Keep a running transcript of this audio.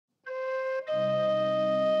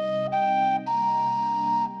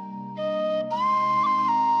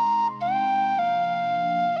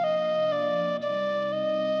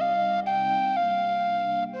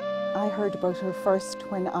heard about her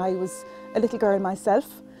first when I was a little girl myself.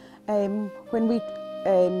 When we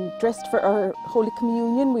dressed for our Holy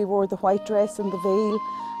Communion, we wore the white dress and the veil,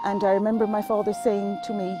 and I remember my father saying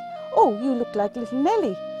to me, "Oh, you look like little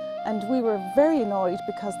Nellie." And we were very annoyed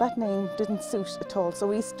because that name didn't suit at all. So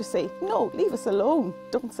we used to say, "No, leave us alone,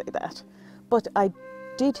 don't say that." But I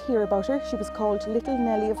did hear about her. She was called Little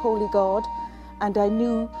Nellie of Holy God, and I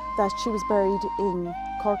knew that she was buried in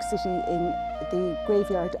Cork City in the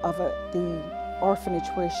graveyard of the orphanage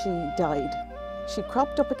where she died. She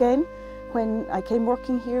cropped up again when I came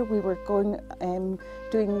working here. We were going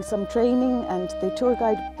doing some training, and the tour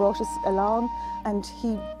guide brought us along, and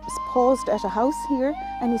he paused at a house here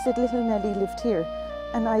and he said little Nellie lived here,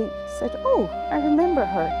 and I said, "Oh, I remember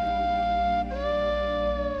her."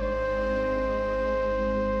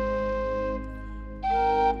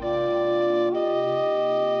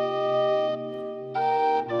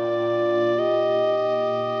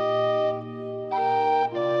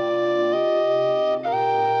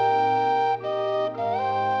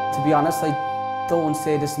 To be honest, I don't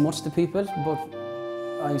say this much to people, but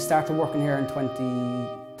I started working here in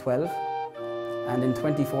 2012, and in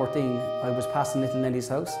 2014 I was passing little Nellie's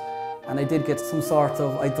house, and I did get some sort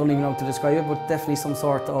of, I don't even know how to describe it, but definitely some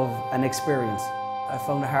sort of an experience. I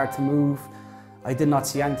found it hard to move. I did not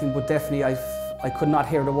see anything, but definitely I could not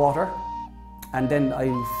hear the water. And then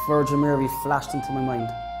Virgin Mary flashed into my mind,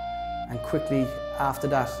 and quickly after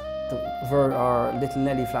that, little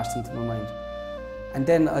Nellie flashed into my mind. And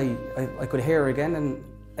then I could hear her again, and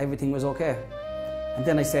everything was okay. And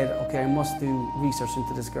then I said, okay, I must do research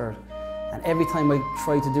into this girl. And every time I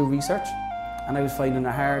tried to do research, and I was finding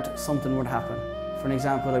it hard, something would happen. For an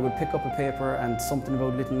example, I would pick up a paper and something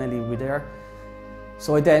about little Nellie would be there.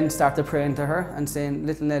 So I then started praying to her and saying,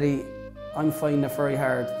 little Nellie, I'm finding it very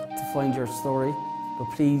hard to find your story, but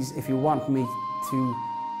please, if you want me to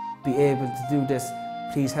be able to do this,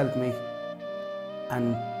 please help me.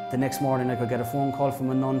 And the next morning I could get a phone call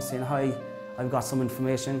from a nun saying, "Hi, I've got some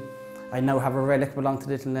information. I now have a relic belonging to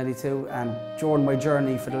little Nellie too." And during my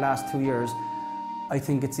journey for the last 2 years, I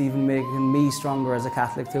think it's even making me stronger as a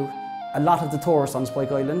Catholic too. A lot of the tourists on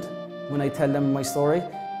Spike Island, when I tell them my story,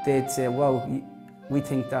 they'd say, "Wow, we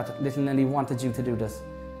think that little Nellie wanted you to do this."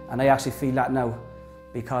 And I actually feel that now,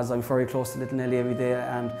 because I'm very close to little Nellie every day,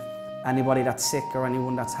 and anybody that's sick or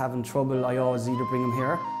anyone that's having trouble, I always either bring them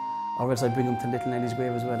here, or else I bring them to little Nellie's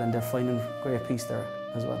grave as well, and they're finding great peace there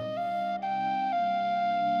as well.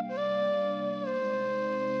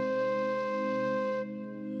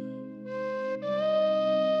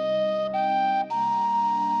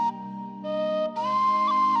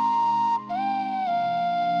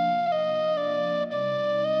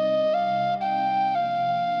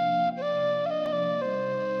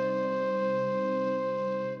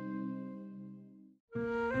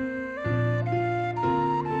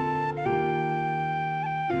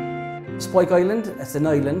 Spike Island, it's an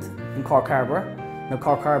island in Cork Harbour. Now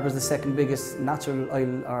Cork Harbour is the second biggest natural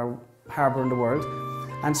island or harbour in the world.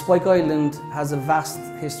 And Spike Island has a vast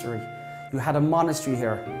history. You had a monastery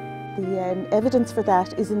here. The evidence for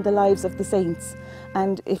that is in the lives of the saints.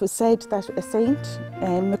 And it was said that a saint,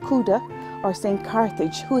 Macuda, or Saint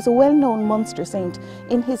Carthage, who is a well-known Munster saint,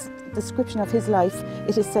 in his description of his life,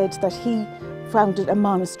 it is said that he founded a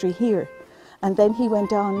monastery here. And then he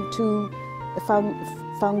went on to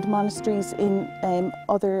found monasteries in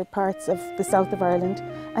other parts of the south of Ireland,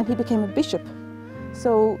 and he became a bishop.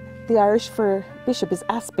 So the Irish for bishop is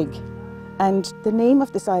Aspig, and the name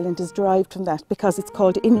of this island is derived from that because it's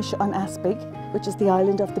called Inish on Aspig, which is the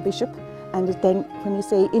island of the bishop. And then when you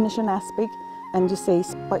say Inish on Aspig and you say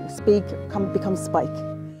Spig becomes Spike.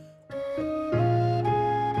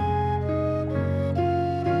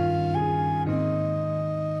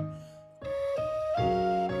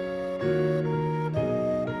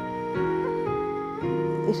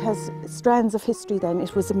 It has strands of history then.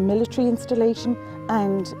 It was a military installation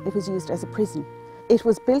and it was used as a prison. It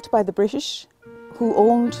was built by the British, who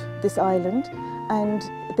owned this island, and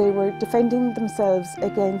they were defending themselves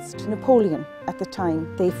against Napoleon at the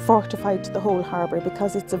time. They fortified the whole harbour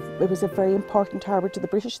because it was a very important harbour to the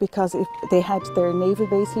British, because they had their naval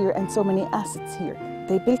base here and so many assets here.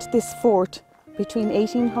 They built this fort between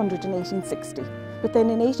 1800 and 1860. But then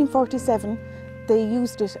in 1847, they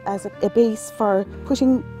used it as a base for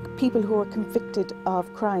putting people who were convicted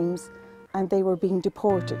of crimes, and they were being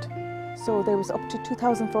deported. So there was up to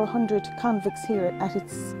 2,400 convicts here at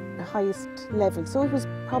its highest level. So it was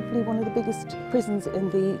probably one of the biggest prisons in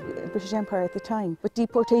the British Empire at the time. But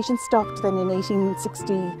deportation stopped then in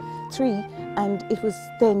 1863, and it was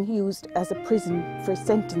then used as a prison for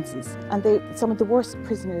sentences. And some of the worst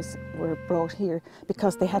prisoners were brought here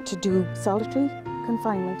because they had to do solitary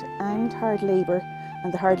confinement and hard labour.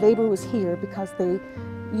 And the hard labour was here because they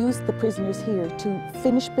used the prisoners here to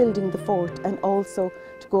finish building the fort and also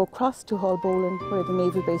to go across to Haulbowline, where the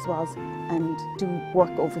naval base was, and do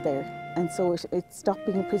work over there. And so it stopped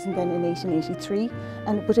being a prison then in 1883,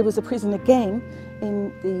 but it was a prison again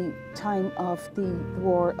in the time of the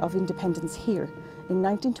War of Independence here. In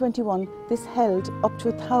 1921, this held up to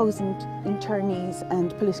 1,000 internees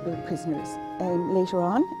and political prisoners. Later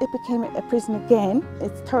on, it became a prison again,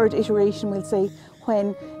 its third iteration, we'll say,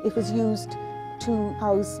 when it was used to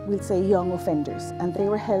house, we'll say, young offenders. And they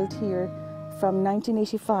were held here from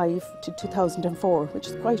 1985 to 2004, which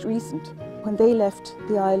is quite recent. When they left,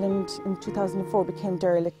 the island in 2004 became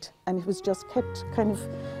derelict, and it was just kept kind of,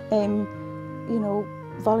 you know,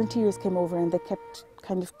 volunteers came over and they kept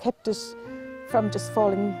it from just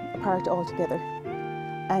falling apart altogether.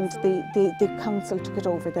 And the council took it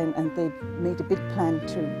over then, and they made a big plan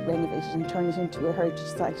to renovate it and turn it into a heritage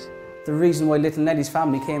site. The reason why little Nellie's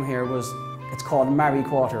family came here was, it's called Marry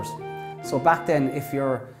Quarters. So back then, if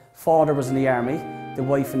your father was in the army, the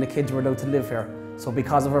wife and the kids were allowed to live here. So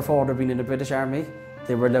because of her father being in the British Army,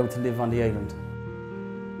 they were allowed to live on the island.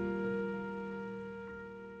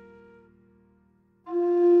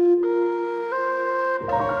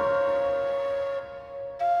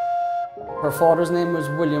 Her father's name was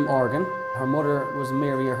William Organ. Her mother was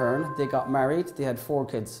Mary Ahern. They got married, they had 4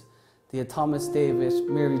 kids. They had Thomas, David,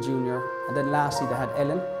 Mary Jr., and then lastly they had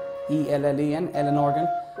Ellen, E-L-L-E-N, Ellen Organ.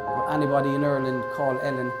 But anybody in Ireland called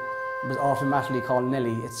Ellen was automatically called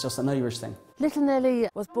Nellie. It's just an Irish thing. Little Nellie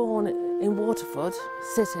was born in Waterford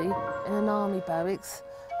City in an army barracks.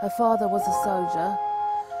 Her father was a soldier,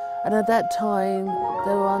 and at that time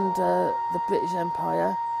they were under the British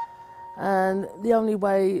Empire, and the only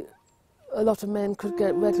way a lot of men could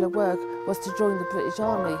get regular work was to join the British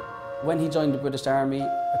Army. When he joined the British Army,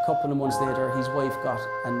 a couple of months later, his wife got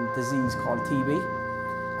a disease called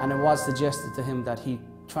TB, and it was suggested to him that he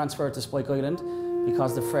transfer to Spike Island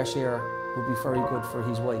because the fresh air would be very good for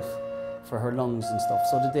his wife, for her lungs and stuff.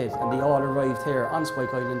 So they did, and they all arrived here on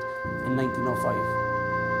Spike Island in 1905.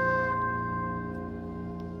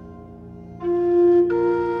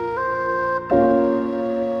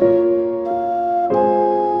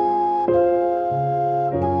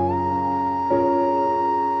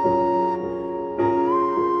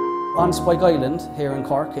 On Spike Island, here in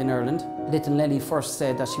Cork, in Ireland, little Nellie first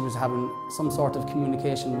said that she was having some sort of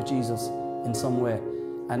communication with Jesus in some way.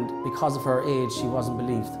 And because of her age, she wasn't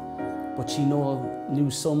believed. But she knew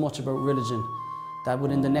so much about religion that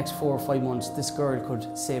within the next 4 or 5 months, this girl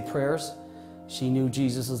could say prayers. She knew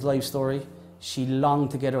Jesus' life story. She longed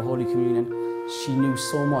to get her Holy Communion. She knew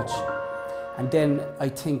so much. And then I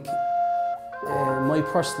think my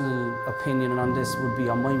personal opinion on this would be,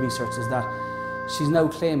 on my research, is that she's now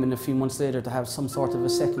claiming a few months later to have some sort of a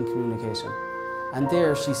second communication. And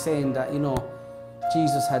there she's saying that, you know,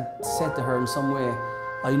 Jesus had said to her in some way,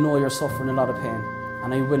 I know you're suffering a lot of pain,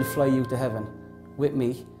 and I will fly you to heaven with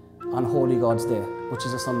me on Holy God's Day, which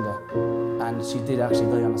is a Sunday. And she did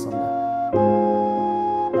actually die on a Sunday.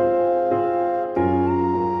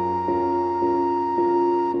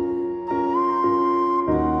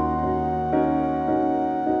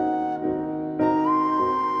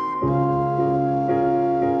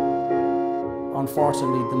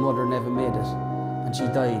 Unfortunately, the mother never made it, and she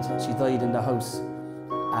died. She died in the house,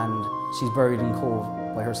 and she's buried in Cove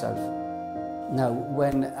by herself. Now,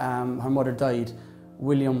 when her mother died,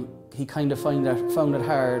 William, he kind of found it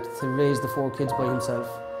hard to raise the 4 kids by himself,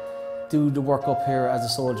 do the work up here as a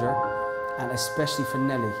soldier, and especially for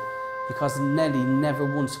Nellie, because Nellie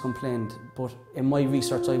never once complained, but in my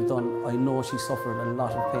research I've done, I know she suffered a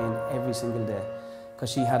lot of pain every single day,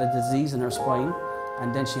 because she had a disease in her spine,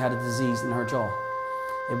 and then she had a disease in her jaw.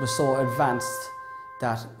 It was so advanced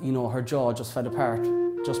that, you know, her jaw just fell apart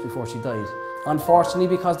just before she died. Unfortunately,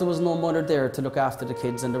 because there was no mother there to look after the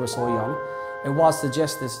kids and they were so young, it was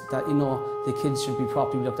suggested that, you know, the kids should be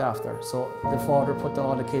properly looked after. So the father put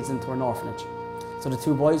all the kids into an orphanage. So the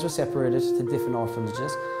 2 boys were separated to different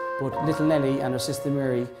orphanages, but little Nellie and her sister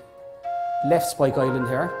Mary left Spike Island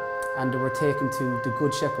here, and they were taken to the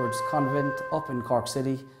Good Shepherd's Convent up in Cork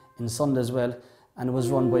City, in Sundaswell, and it was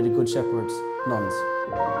run by the Good Shepherd's nuns.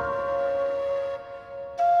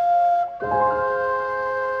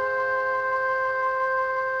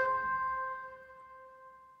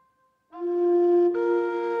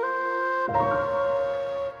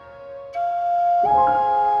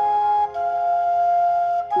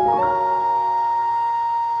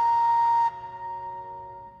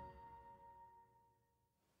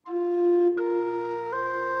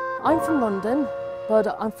 I'm from London, but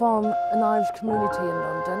I'm from an Irish community in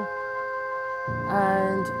London,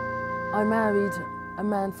 and I married a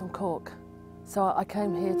man from Cork, so I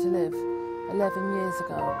came here to live 11 years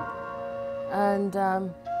ago. And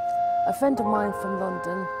a friend of mine from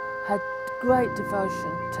London had great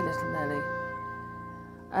devotion to little Nellie,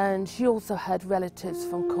 and she also had relatives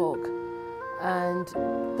from Cork, and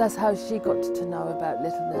that's how she got to know about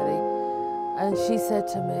little Nellie. And she said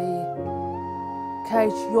to me,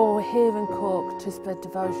 "Kate, you're here in Cork to spread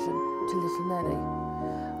devotion to little Nellie."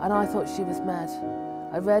 And I thought she was mad.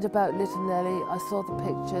 I read about little Nellie, I saw the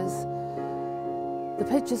pictures. The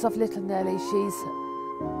pictures of little Nellie, she's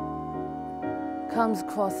comes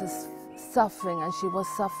across as suffering, and she was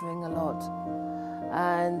suffering a lot.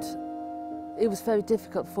 And it was very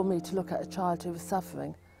difficult for me to look at a child who was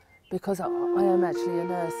suffering, because I am actually a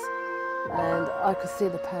nurse, and I could see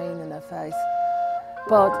the pain in her face.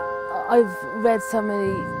 But I've read so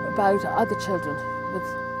many about other children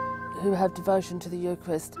who have devotion to the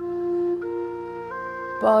Eucharist.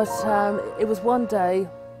 But it was one day,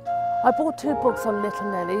 I bought 2 books on little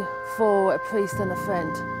Nellie for a priest and a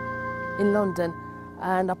friend in London,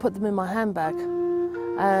 and I put them in my handbag,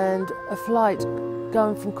 and a flight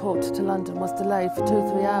going from Cork to London was delayed for 2 or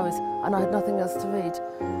 3 hours, and I had nothing else to read.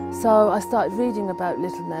 So I started reading about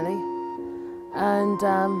little Nellie, and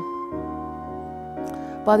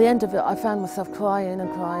by the end of it I found myself crying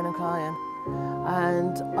and crying and crying,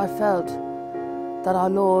 and I felt that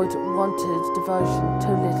our Lord wanted devotion to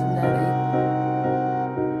little Nellie.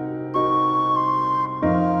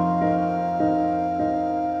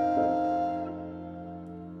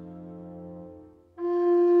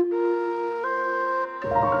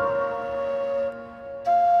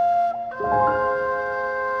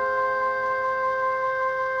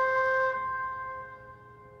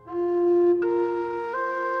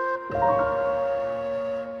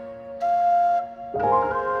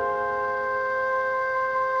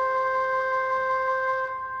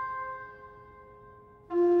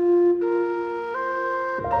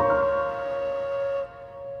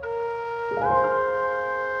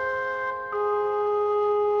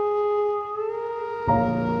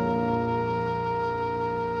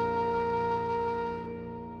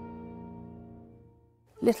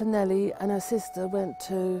 Little Nellie and her sister went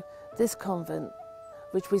to this convent,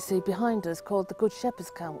 which we see behind us, called the Good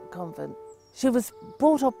Shepherd's Convent. She was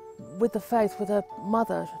brought up with the faith with her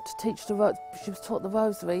mother to teach she was taught the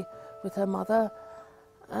rosary with her mother,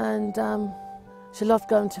 and she loved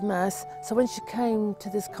going to Mass. So when she came to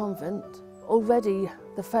this convent, already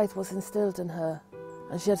the faith was instilled in her,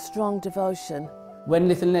 and she had strong devotion. When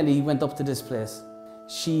little Nellie went up to this place,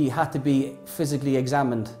 she had to be physically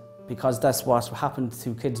examined, because that's what happened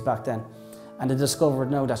to kids back then. And they discovered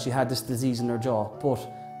now that she had this disease in her jaw, but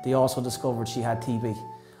they also discovered she had TB.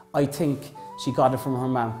 I think she got it from her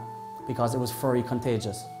mum, because it was very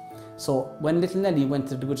contagious. So when little Nellie went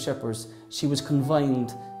to the Good Shepherd's, she was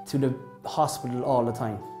confined to the hospital all the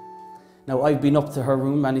time. Now, I've been up to her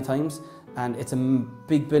room many times, and it's a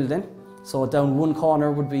big building. So down one corner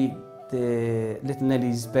would be the little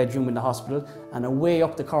Nellie's bedroom in the hospital, and away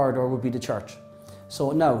up the corridor would be the church.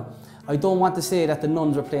 So now, I don't want to say that the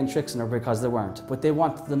nuns were playing tricks on her, because they weren't, but they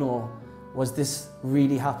wanted to know, was this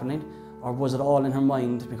really happening, or was it all in her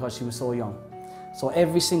mind because she was so young? So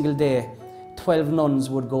every single day, 12 nuns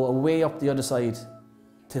would go away up the other side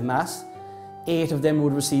to Mass. 8 of them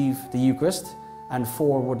would receive the Eucharist, and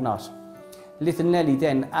 4 would not. Little Nellie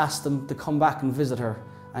then asked them to come back and visit her,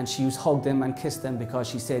 and she used to hug them and kiss them, because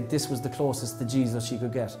she said this was the closest to Jesus she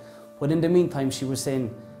could get. But in the meantime, she was saying,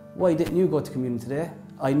 "Why didn't you go to communion today?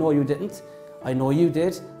 I know you didn't. I know you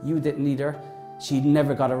did. You didn't either." She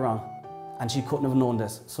never got it wrong, and she couldn't have known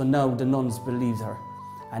this. So now the nuns believed her.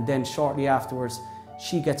 And then shortly afterwards,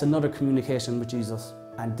 she gets another communication with Jesus.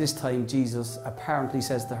 And this time Jesus apparently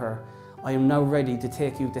says to her, "I am now ready to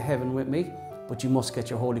take you to heaven with me, but you must get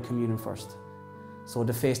your Holy Communion first." So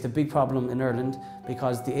they faced a big problem in Ireland,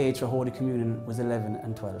 because the age for Holy Communion was 11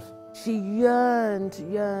 and 12. She yearned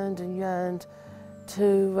and yearned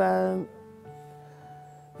to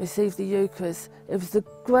receive the Eucharist. It was the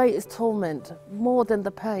greatest torment, more than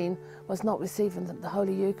the pain, was not receiving the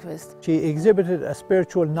Holy Eucharist. She exhibited a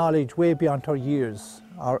spiritual knowledge way beyond her years,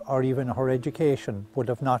 or even her education would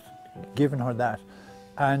have not given her that.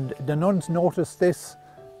 And the nuns noticed this,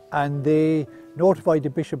 and they notified the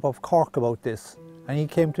Bishop of Cork about this, and he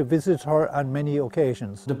came to visit her on many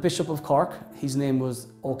occasions. The Bishop of Cork, his name was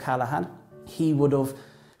O'Callaghan, he would have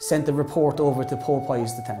sent the report over to Pope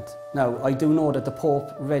Pius X. Now, I do know that the Pope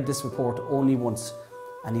read this report only once,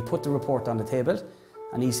 and he put the report on the table,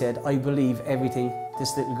 And he said, I believe everything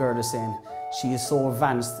this little girl is saying. She is so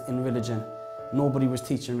advanced in religion. Nobody was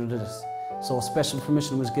teaching her this. So special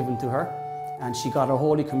permission was given to her, and she got her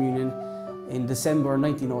Holy Communion in December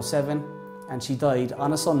 1907, and she died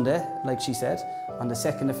on a Sunday, like she said, on the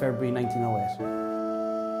 2nd of February 1908.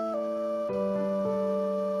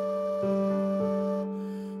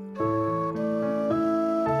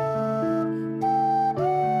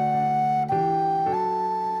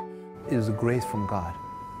 It was a grace from God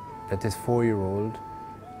that this 4-year-old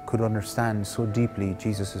could understand so deeply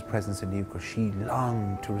Jesus' presence in the Eucharist. She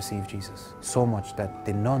longed to receive Jesus so much that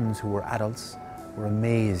the nuns, who were adults, were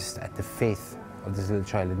amazed at the faith of this little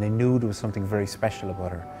child, and they knew there was something very special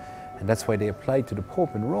about her. And that's why they applied to the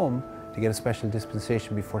Pope in Rome to get a special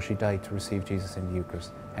dispensation before she died to receive Jesus in the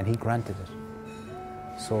Eucharist, and he granted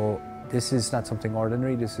it. So this is not something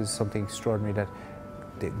ordinary, this is something extraordinary, that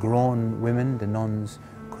the grown women, the nuns,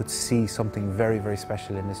 could see something very, very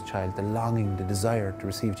special in this child, the longing, the desire to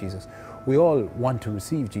receive Jesus. We all want to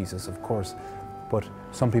receive Jesus, of course, but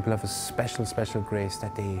some people have a special, special grace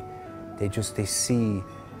that they see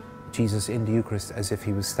Jesus in the Eucharist as if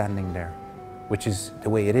he was standing there, which is the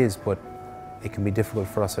way it is, but it can be difficult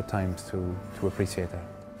for us at times to appreciate that.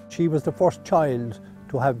 She was the first child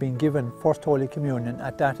to have been given First Holy Communion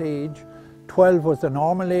at that age. 12 was the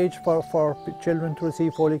normal age for children to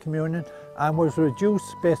receive Holy Communion, and was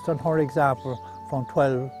reduced based on her example from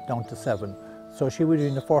 12 down to 7. So she would have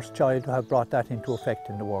been the first child to have brought that into effect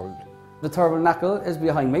in the world. The tabernacle is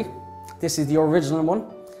behind me. This is the original one.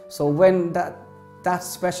 So when that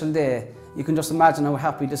special day, you can just imagine how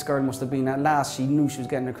happy this girl must have been. At last she knew she was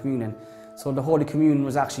getting her communion. So the Holy Communion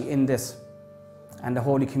was actually in this. And the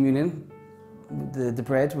Holy Communion, the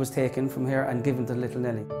bread was taken from here and given to little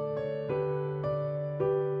Nellie.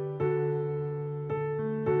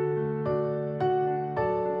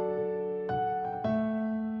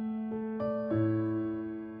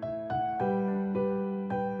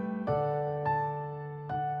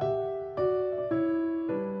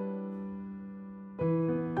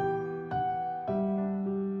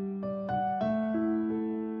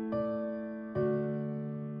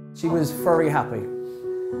 She was very happy,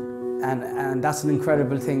 and that's an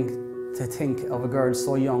incredible thing to think of, a girl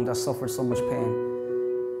so young that suffered so much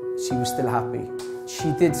pain. She was still happy.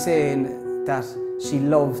 She did say that she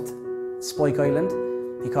loved Spike Island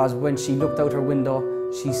because when she looked out her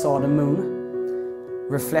window, she saw the moon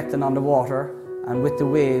reflecting on the water, and with the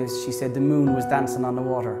waves, she said the moon was dancing on the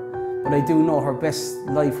water. But I do know her best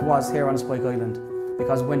life was here on Spike Island,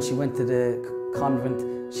 because when she went to the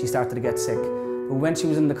convent, she started to get sick. But when she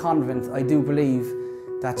was in the convent, I do believe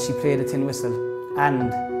that she played a tin whistle,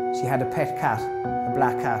 and she had a pet cat, a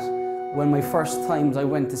black cat. When my first times I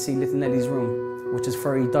went to see little Nellie's room, which is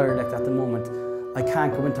very derelict at the moment, I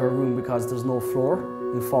can't go into her room because there's no floor,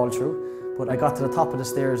 you fall through. But I got to the top of the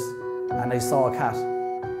stairs and I saw a cat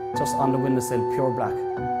just on the windowsill, pure black.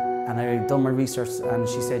 And I done my research, and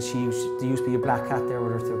she said there used to be a black cat there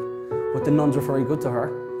with her too. But the nuns were very good to her,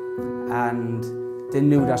 and they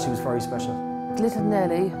knew that she was very special. Little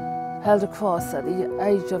Nellie held a cross at the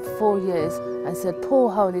age of 4 years and said, "Poor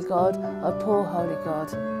holy God, oh poor holy God."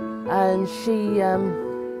 And she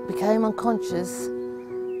became unconscious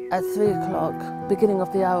at 3 o'clock, beginning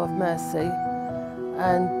of the hour of mercy,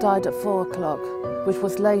 and died at 4 o'clock, which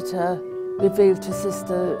was later revealed to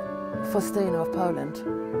Sister Faustina of Poland,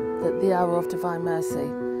 the hour of divine mercy.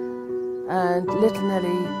 And little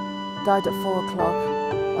Nellie died at 4 o'clock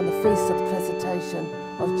on the feast of the presentation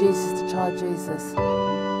of Jesus, the child Jesus.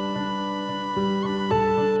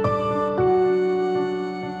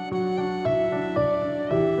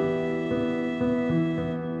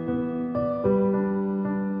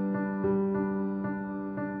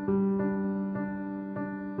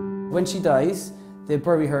 When she dies, they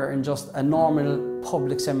bury her in just a normal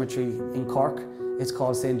public cemetery in Cork. It's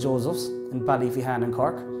called St. Joseph's in Ballyfihan in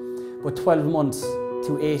Cork. But 12 months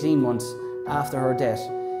to 18 months after her death,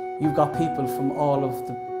 you've got people from all of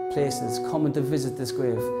the places coming to visit this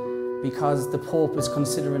grave because the Pope is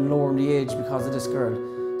considering lowering the age because of this girl.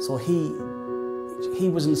 So he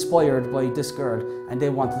was inspired by this girl, and they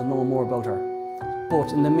wanted to know more about her.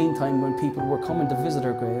 But in the meantime, when people were coming to visit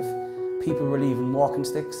her grave, people were leaving walking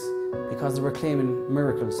sticks because they were claiming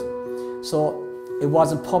miracles. So it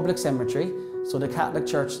was a public cemetery, so the Catholic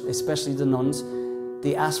Church, especially the nuns,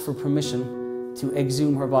 they asked for permission to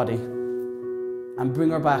exhume her body and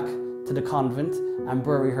bring her back to the convent and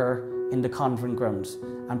bury her in the convent grounds.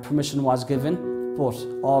 And permission was given, but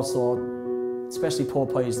also, especially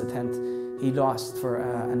Pope Pius X, he asked for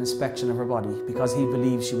an inspection of her body because he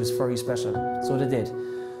believed she was very special, so they did.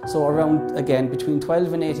 So around, again, between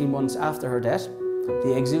 12 and 18 months after her death,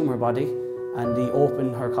 they exhume her body and they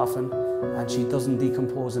open her coffin and she doesn't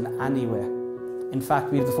decompose in any way. In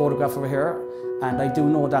fact, we have the photograph over here, and I do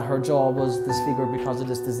know that her jaw was disfigured because of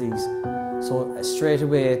this disease. So straight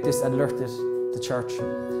away this alerted the church,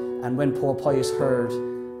 and when Pope Pius heard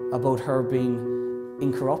about her being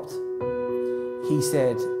incorrupt, he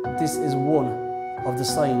said, this is one of the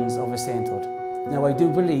signs of a sainthood. Now I do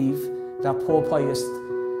believe that Pope Pius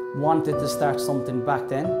wanted to start something back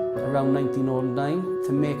then, around 1909,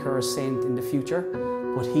 to make her a saint in the future,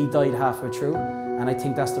 but he died halfway through, and I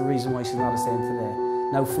think that's the reason why she's not a saint today.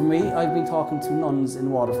 Now for me, I've been talking to nuns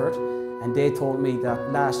in Waterford, and they told me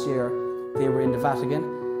that last year they were in the Vatican,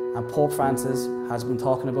 and Pope Francis has been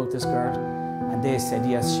talking about this girl, and they said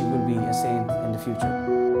yes, she will be a saint in the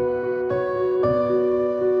future.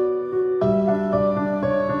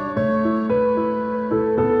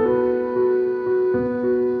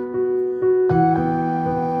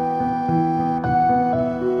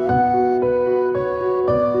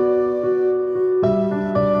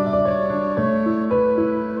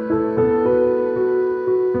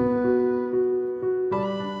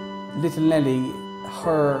 Little Nellie,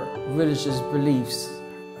 her religious beliefs,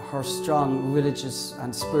 her strong religious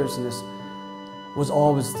and spiritualness was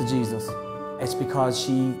always to Jesus. It's because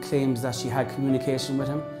she claims that she had communication with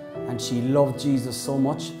him and she loved Jesus so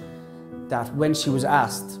much that when she was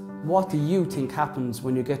asked, what do you think happens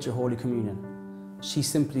when you get your Holy Communion? She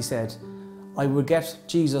simply said, I will get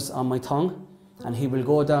Jesus on my tongue and he will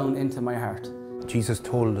go down into my heart. Jesus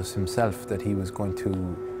told us himself that he was going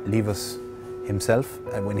to leave us himself,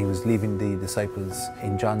 and when he was leaving the disciples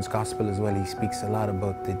in John's Gospel as well, he speaks a lot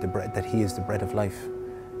about the bread, that he is the bread of life,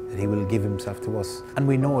 that he will give himself to us. And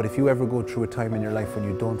we know it, if you ever go through a time in your life when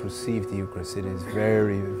you don't receive the Eucharist, it is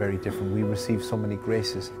very, very different. We receive so many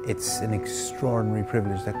graces. It's an extraordinary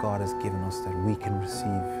privilege that God has given us, that we can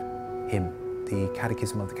receive him. The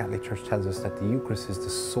Catechism of the Catholic Church tells us that the Eucharist is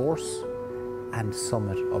the source and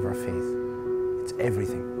summit of our faith. It's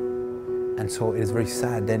everything. And so it is very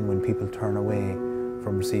sad then when people turn away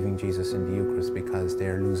from receiving Jesus in the Eucharist because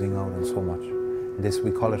they're losing out on so much. And this,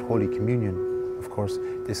 we call it Holy Communion, of course,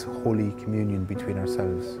 this Holy Communion between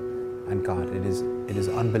ourselves and God. It is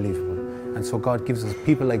unbelievable. And so God gives us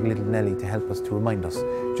people like little Nellie to help us, to remind us,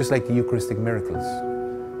 just like the Eucharistic miracles,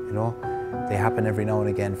 you know, they happen every now and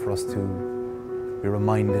again for us to be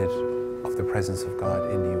reminded of the presence of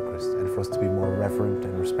God in the Eucharist, and for us to be more reverent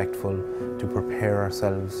and respectful, to prepare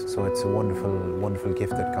ourselves. So it's a wonderful, wonderful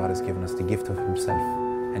gift that God has given us, the gift of himself.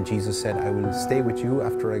 And Jesus said, I will stay with you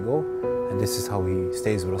after I go, and this is how he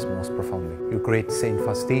stays with us most profoundly. Your great Saint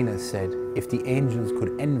Faustina said, if the angels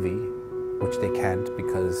could envy, which they can't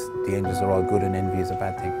because the angels are all good and envy is a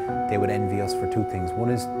bad thing, they would envy us for two things.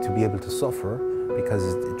 One is to be able to suffer, because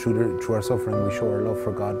through our suffering we show our love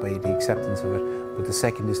for God by the acceptance of it. But the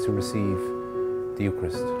second is to receive the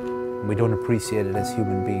Eucharist. We don't appreciate it as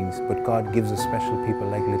human beings, but God gives us special people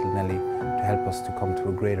like little Nellie to help us to come to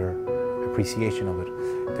a greater appreciation of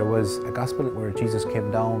it. There was a gospel where Jesus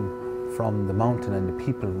came down from the mountain and the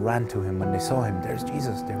people ran to him when they saw him. There's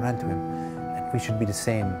Jesus, they ran to him. And we should be the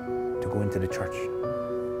same, to go into the church,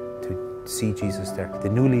 to see Jesus there. The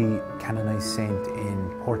newly canonized saint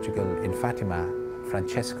in Portugal, in Fatima,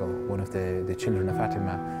 Francesco, one of the children of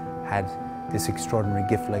Fatima, had this extraordinary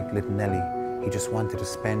gift like little Nellie. He just wanted to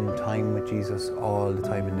spend time with Jesus all the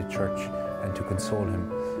time in the church and to console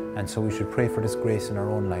him. And so we should pray for this grace in our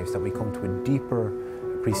own lives, that we come to a deeper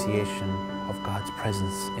appreciation of God's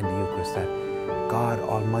presence in the Eucharist, that God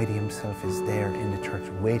Almighty himself is there in the church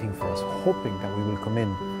waiting for us, hoping that we will come in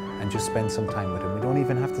and just spend some time with him. We don't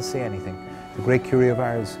even have to say anything. The great Curé of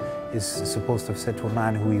Ars is supposed to have said to a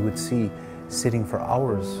man who he would see sitting for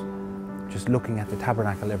hours just looking at the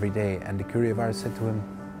tabernacle every day, and the Curé of Ars said to him,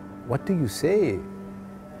 what do you say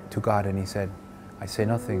to God? And he said, I say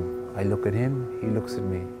nothing. I look at him, he looks at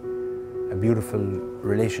me. A beautiful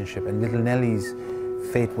relationship. And little Nellie's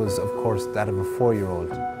faith was, of course, that of a 4-year-old.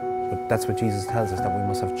 But that's what Jesus tells us, that we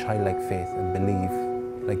must have childlike faith and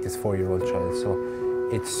believe like this 4-year-old child. So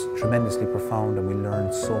it's tremendously profound, and we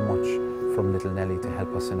learn so much from little Nellie to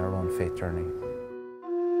help us in our own faith journey.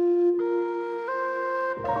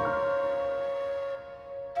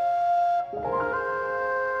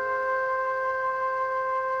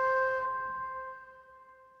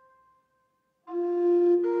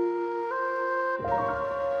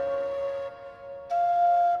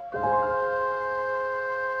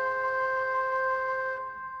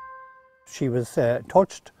 She was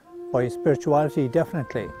touched by spirituality,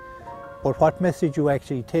 definitely. But what message you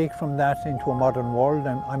actually take from that into a modern world,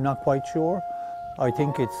 I'm not quite sure. I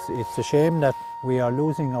think it's a shame that we are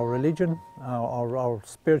losing our religion, our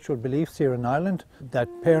spiritual beliefs here in Ireland, that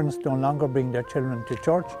parents no longer bring their children to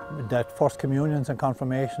church, that First Communions and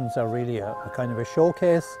Confirmations are really a kind of a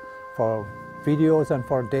showcase for videos and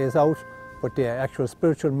for days out, but the actual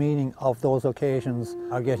spiritual meaning of those occasions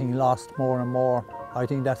are getting lost more and more. I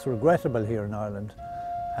think that's regrettable here in Ireland.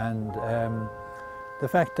 And the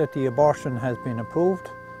fact that the abortion has been approved,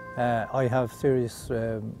 I have serious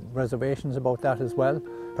reservations about that as well,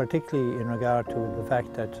 particularly in regard to the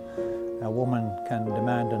fact that a woman can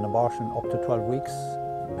demand an abortion up to 12 weeks,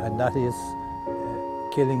 and that is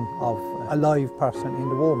killing of a live person in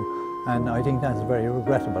the womb, and I think that's very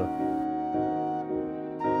regrettable.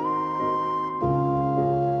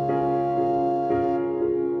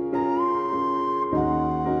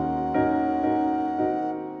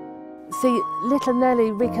 See, little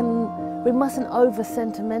Nellie, we mustn't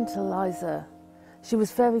over-sentimentalise her. She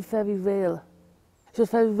was very, very real. She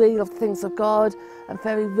was very real of things of God and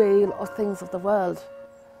very real of things of the world.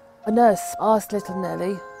 A nurse asked little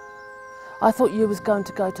Nellie, "I thought you was going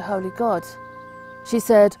to go to Holy God." She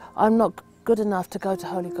said, "I'm not good enough to go to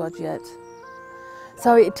Holy God yet."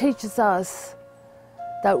 So it teaches us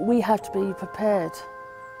that we have to be prepared.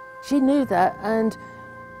 She knew that, and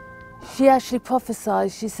she actually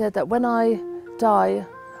prophesied. She said that when I die,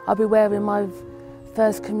 I'll be wearing my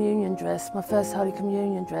first communion dress, my first Holy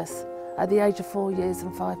Communion dress, at the age of 4 years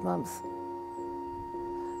and 5 months.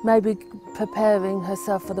 Maybe preparing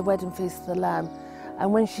herself for the wedding feast of the Lamb.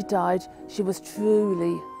 And when she died, she was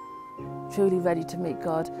truly, truly ready to meet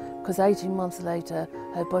God, because 18 months later,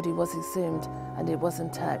 her body was exhumed and it was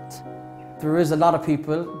intact. There is a lot of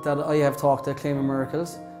people that I have talked to claiming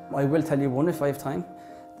miracles. I will tell you one if I have time.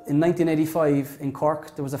 In 1985 in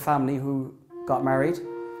Cork, there was a family who got married.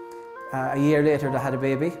 A year later, they had a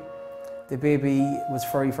baby. The baby was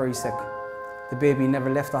very, very sick. The baby never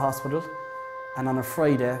left the hospital. And on a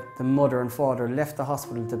Friday, the mother and father left the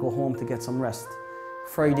hospital to go home to get some rest.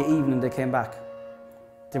 Friday evening, they came back.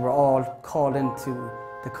 They were all called into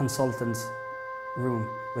the consultant's room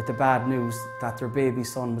with the bad news that their baby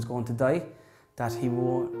son was going to die, that he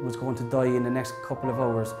was going to die in the next couple of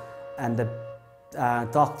hours. And the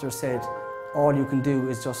doctor said, all you can do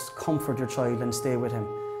is just comfort your child and stay with him.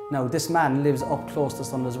 Now, this man lives up close to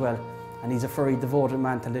Sun as well, and he's a very devoted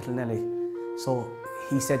man to little Nellie. So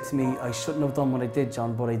he said to me, I shouldn't have done what I did,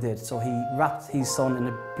 John, but I did. So he wrapped his son in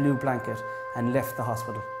a blue blanket and left the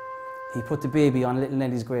hospital. He put the baby on little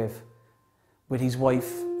Nellie's grave with his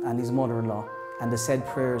wife and his mother-in-law, and they said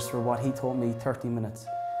prayers for what he told me 30 minutes.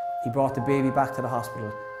 He brought the baby back to the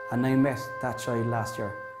hospital, and I met that child last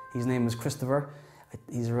year. His name was Christopher.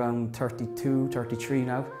 He's around 32, 33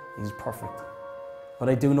 now. He's perfect. But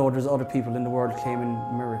I do know there's other people in the world claiming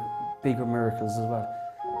bigger miracles as well.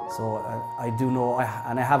 So I do know,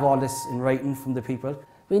 and I have all this in writing from the people.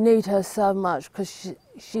 We need her so much because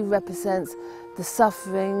she represents the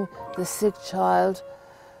suffering, the sick child,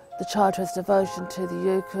 the child who has devotion to the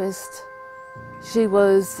Eucharist. She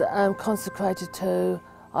was consecrated to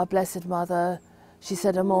our Blessed Mother. She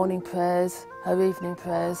said her morning prayers, her evening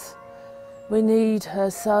prayers. We need her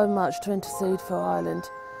so much to intercede for Ireland,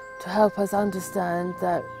 to help us understand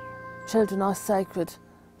that children are sacred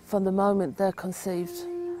from the moment they're conceived,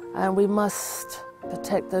 and we must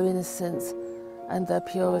protect their innocence and their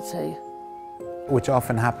purity. Which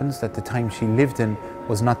often happens that the time she lived in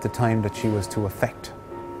was not the time that she was to affect.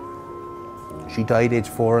 She died age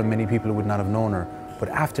 4 and many people would not have known her, but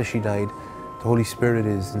after she died, the Holy Spirit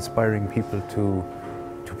is inspiring people to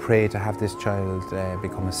pray to have this child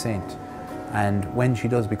become a saint. And when she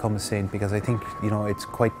does become a saint, because I think, you know, it's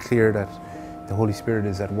quite clear that the Holy Spirit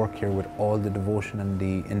is at work here with all the devotion and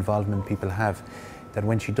the involvement people have, that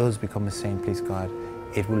when she does become a saint, please God,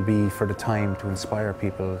 it will be for the time to inspire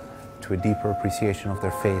people to a deeper appreciation of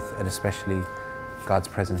their faith and especially God's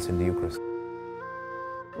presence in the Eucharist.